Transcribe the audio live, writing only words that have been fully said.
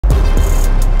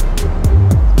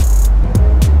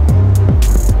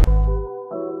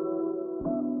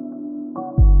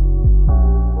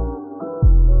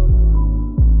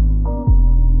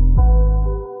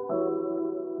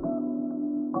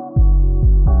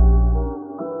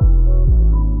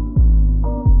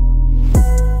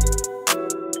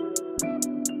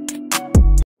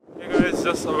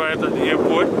just arrived at the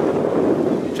airport,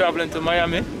 traveling to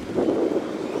Miami.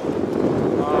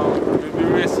 We'll be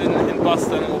racing in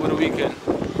Boston over the weekend.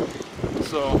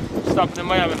 So, stopping in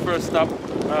Miami first stop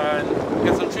and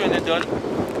get some training done.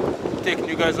 Taking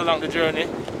you guys along the journey.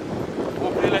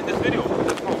 Hopefully you like this video.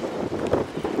 Let's go.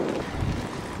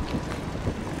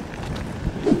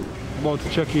 About to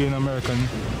check in American.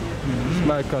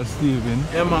 Michael Steven.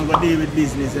 Yeah man, go deal with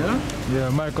business, you know? Yeah,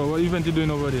 Michael, what event you doing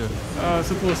over there?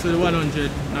 Supposed to the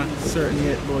 100, not certain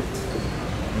yet, but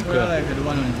okay. I like the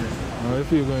 100. How you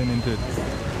feel going into it?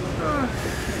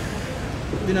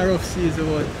 Been a rough season,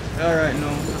 but alright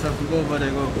now. Just have to go over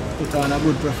there, go put on a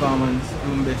good performance,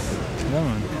 do my best. Yeah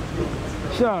man.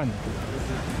 Sean,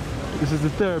 this is the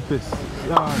therapist,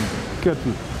 Sean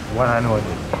Kettle. 100.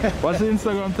 What's the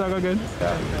Instagram tag again?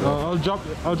 I'll drop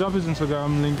his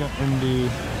Instagram link in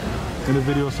the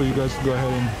video so you guys can go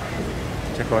ahead and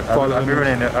check out. I'll be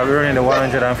running the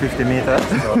 150 meters.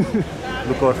 So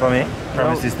look out for me.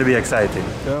 Promises to be exciting.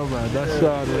 Yeah man, that's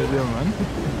Sean right there, man.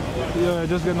 Yeah,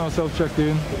 just getting ourselves checked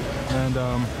in and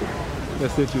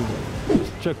let's stay tuned.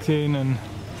 Just checked in and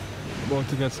about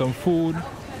to get some food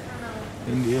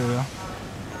in the area.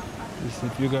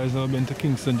 If you guys have been to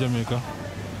Kingston, Jamaica,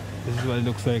 this is what it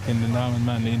looks like in the Norman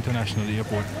Manley International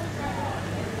Airport.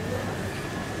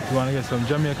 If you want to get some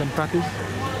Jamaican patties,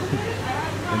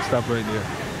 then stop right there.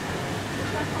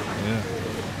 Yeah.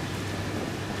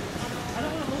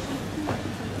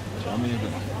 Jamaica.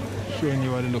 Showing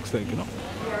you what it looks like, you know.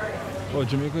 Oh,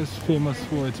 Jamaica is famous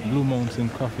for its Blue Mountain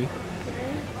coffee.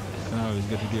 And I always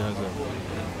get to get as well.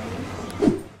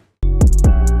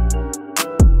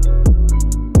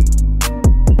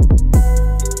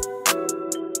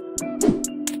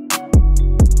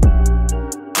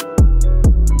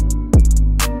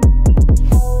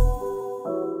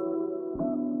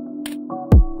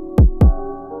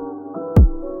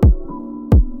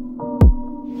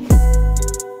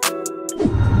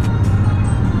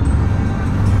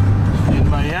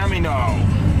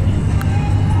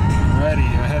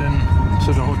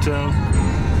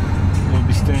 We'll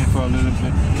be staying for a little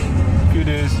bit, a few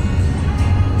days.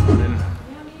 Then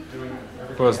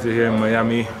first day here in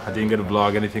Miami. I didn't get a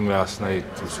vlog anything last night.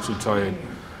 I was too tired.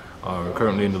 We're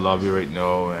currently in the lobby right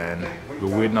now and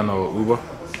we're waiting on our Uber.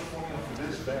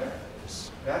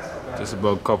 Just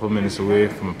about a couple minutes away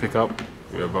from a pickup.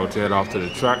 We're about to head off to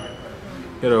the track.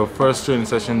 Get our first training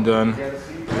session done.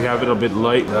 We have it a bit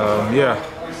light. Yeah,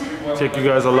 take you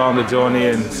guys along the journey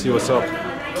and see what's up.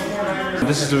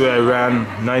 This is where I ran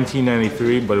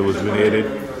 1993, but it was related.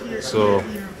 So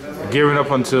gearing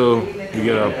up until we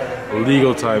get a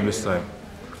legal time this time.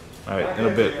 All right, in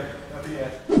a bit.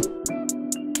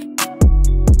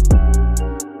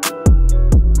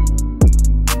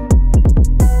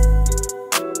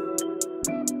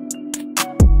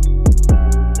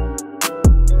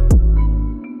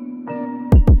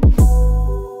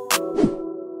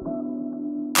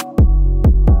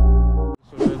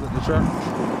 So there's at the track.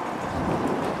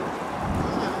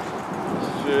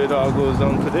 It all goes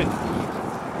down today.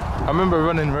 I remember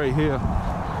running right here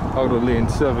out of lane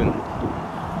 7.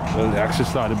 Well, they actually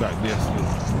started back there still.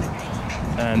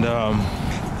 And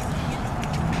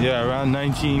yeah, around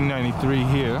 1993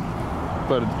 here,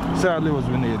 but sadly was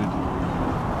reneged.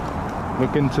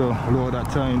 Looking to lower that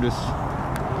time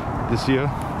this year.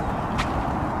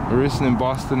 We're racing in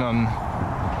Boston on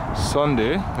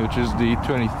Sunday, which is the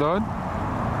 23rd,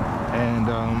 and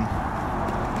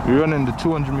we're running the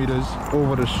 200 meters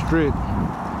over the straight.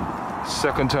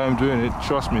 Second time doing it.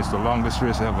 Trust me, it's the longest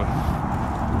race ever.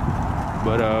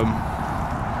 But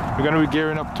we're gonna be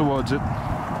gearing up towards it.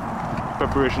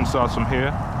 Preparation starts from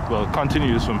here. Well,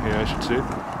 continues from here, I should say,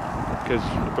 because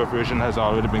the preparation has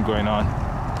already been going on.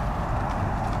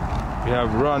 We have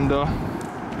Rhonda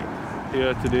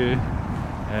here today,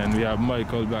 and we have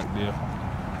Michael back there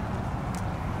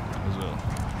as well.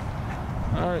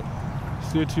 All right.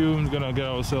 Stay tuned, we're gonna get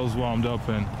ourselves warmed up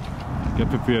and get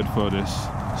prepared for this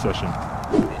session.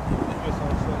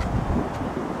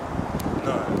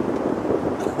 No.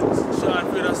 Sean,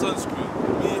 for that sunscreen,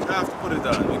 we have to put it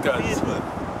on because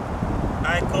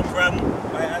I come from,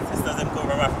 my ancestors come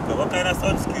from Africa. What kind of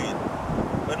sunscreen?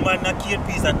 When man a kid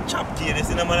piece of chopped here, they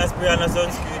see no man spray on a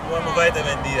sunscreen, one more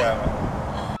vitamin D.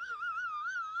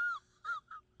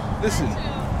 listen,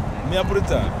 me I put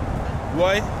it on.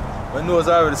 Why? My nose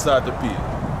already start to peel.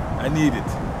 I need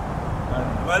it.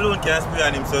 Why alone can spray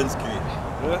on him sunscreen?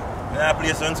 Yeah? I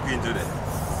play sunscreen today.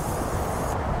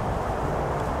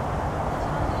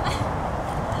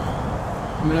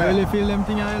 I really feel them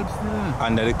thing helps.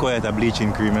 Under the quiet a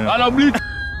bleaching cream. I don't bleach.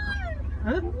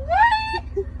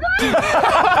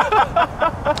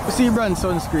 See brand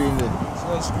sunscreen then.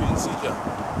 Sunscreen, see ya.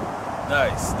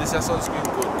 Nice. This is sunscreen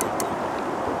good.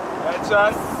 Right,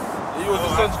 Sean? You use the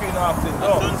sunscreen often,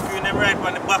 no? Sunscreen them right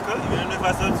on the buckle. You don't know if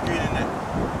a sunscreen in there.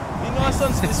 You know a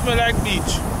sunscreen smell like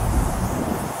beach.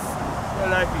 Smell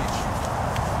like beach.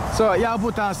 So you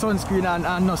put on sunscreen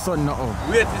and no sun no up.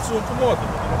 Wait, it's soon tomorrow.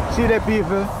 See the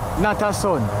people, not a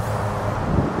sun.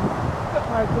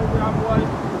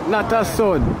 Not a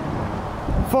sun.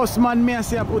 First man may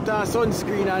say put on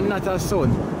sunscreen and not a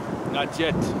sun. Not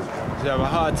yet. We have a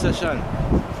hard session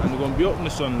and we're going to be up in the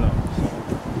sun now. So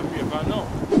prepare for now.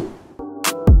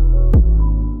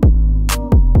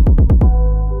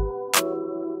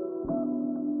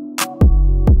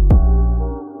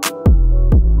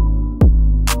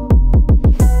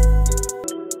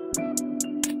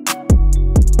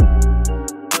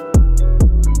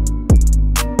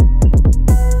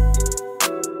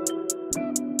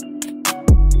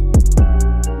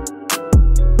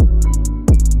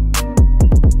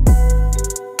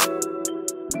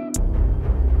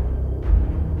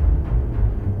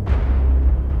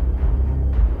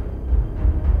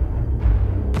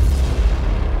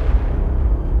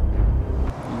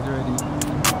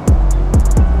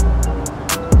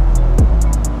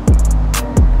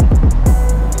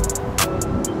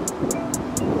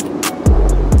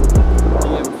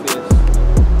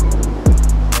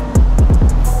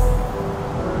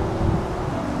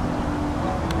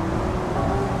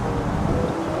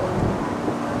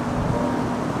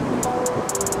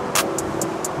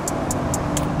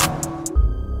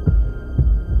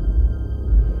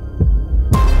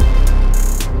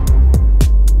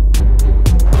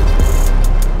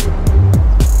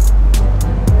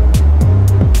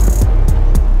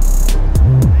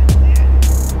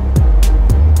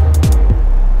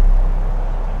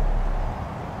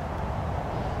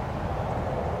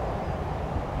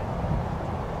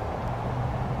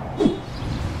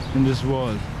 In this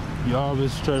world, you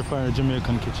always try to find a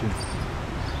Jamaican kitchen.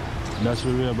 And that's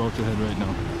where we're about to head right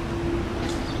now.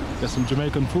 Get some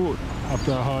Jamaican food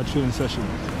after a hard training session.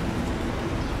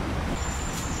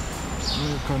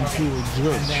 Jamaican food,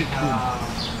 grilled chicken,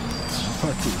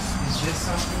 patties.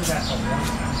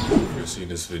 If you've seen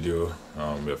this video,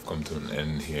 we have come to an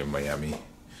end here in Miami.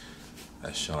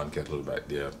 As Sean Kettle back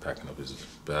there packing up his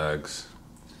bags.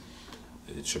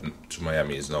 The trip to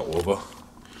Miami is now over.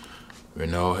 We're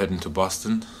now heading to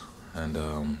Boston, and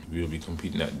we'll be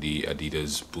competing at the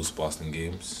Adidas Boost Boston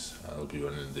Games. I'll be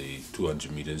running the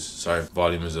 200 meters. Sorry,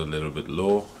 volume is a little bit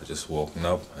low. I just woken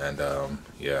up, and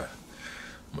yeah,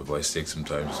 my voice takes some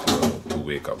time to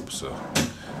wake up. So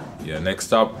yeah, next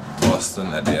stop, Boston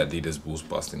at the Adidas Boost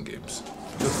Boston Games.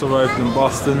 Just arrived in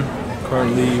Boston,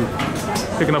 currently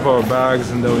picking up our bags,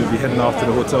 and then we'll be heading off to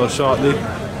the hotel shortly.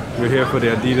 We're here for the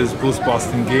Adidas Boost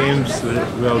Boston Games.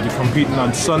 We'll be competing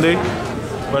on Sunday,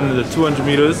 running the 200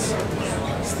 meters.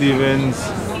 Stevens,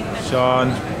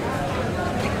 Sean,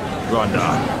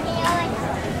 Rhonda.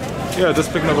 Yeah,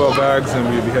 just picking up our bags and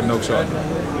we'll be heading out shortly.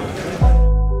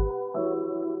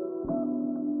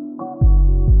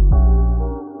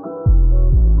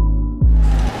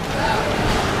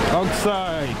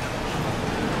 Outside,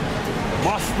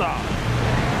 Boston.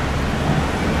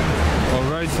 All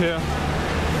right, here.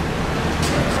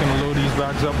 Just gonna load these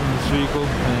bags up in this vehicle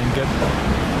and get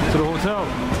to the hotel.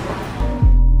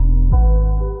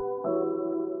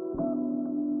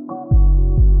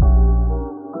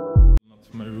 Up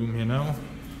to my room here now.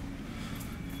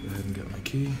 Go ahead and get my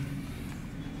key.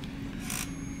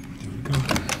 There we go.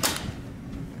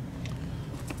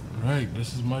 Alright,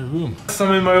 this is my room.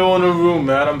 I'm in my own room,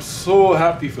 man. I'm so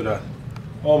happy for that.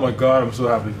 Oh my god, I'm so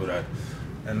happy for that.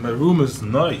 And my room is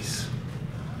nice.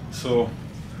 So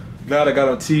glad I got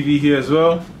a TV here as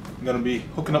well. I'm gonna be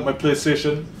hooking up my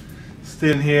PlayStation,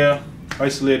 staying here,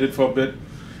 isolated for a bit.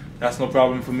 That's no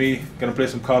problem for me. Gonna play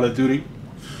some Call of Duty.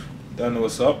 Don't know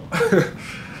what's up.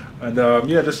 And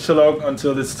yeah, just chill out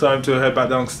until it's time to head back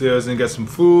downstairs and get some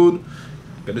food,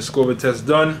 get the COVID test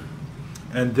done.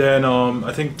 And then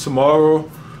I think tomorrow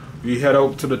we head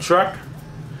out to the track,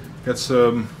 get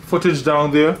some footage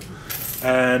down there,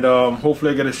 and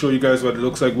hopefully I get to show you guys what it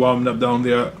looks like warming up down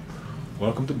there.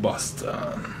 Welcome to Boston.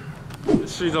 The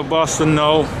streets of Boston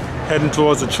now, heading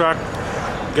towards the track.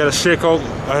 Get a shakeout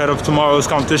ahead of tomorrow's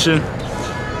competition.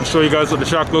 I'll show you guys what the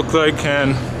track looks like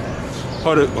and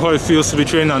how it feels to be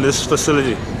training on this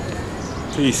facility.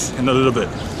 Peace in a little bit.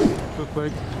 Look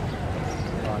like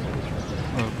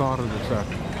part of the track.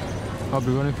 I'll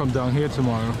be running from down here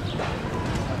tomorrow.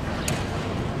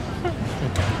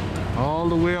 All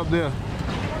the way up there.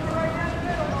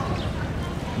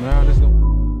 Now this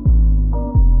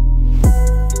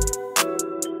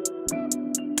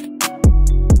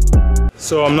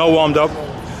So I'm now warmed up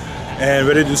and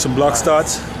ready to do some block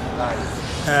starts.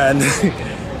 And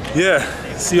yeah,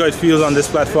 see how it feels on this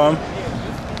platform.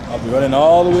 I'll be running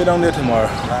all the way down there tomorrow.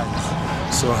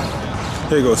 So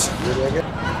here it goes.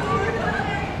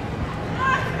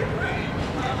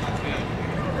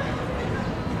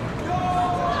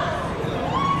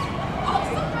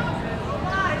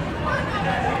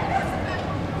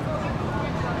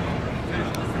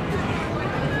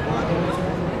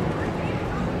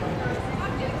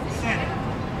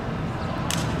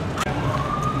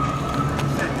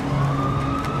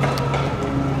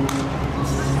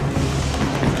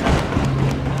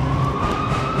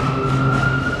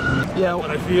 Yeah,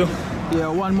 What I feel. yeah,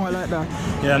 one more like that.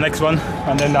 Yeah, next one,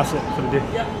 and then that's it for the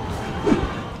day.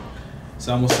 It's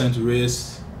almost time to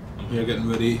race. I'm here getting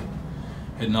ready,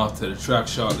 heading off to the track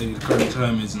shortly. The current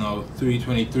time is now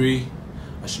 3:23.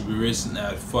 I should be racing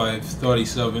at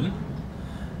 5:37.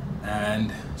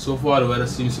 And so far the weather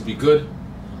seems to be good.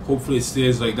 Hopefully it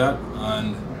stays like that.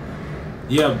 And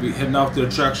yeah, I'll be heading off to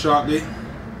the track shortly.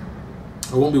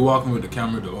 I won't be walking with the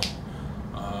camera though.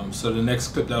 So the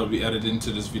next clip that will be added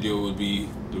into this video will be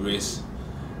the race.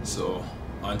 So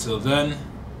until then,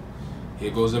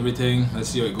 here goes everything. Let's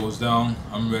see how it goes down.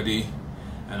 I'm ready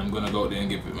and I'm gonna go out there and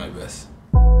give it my best.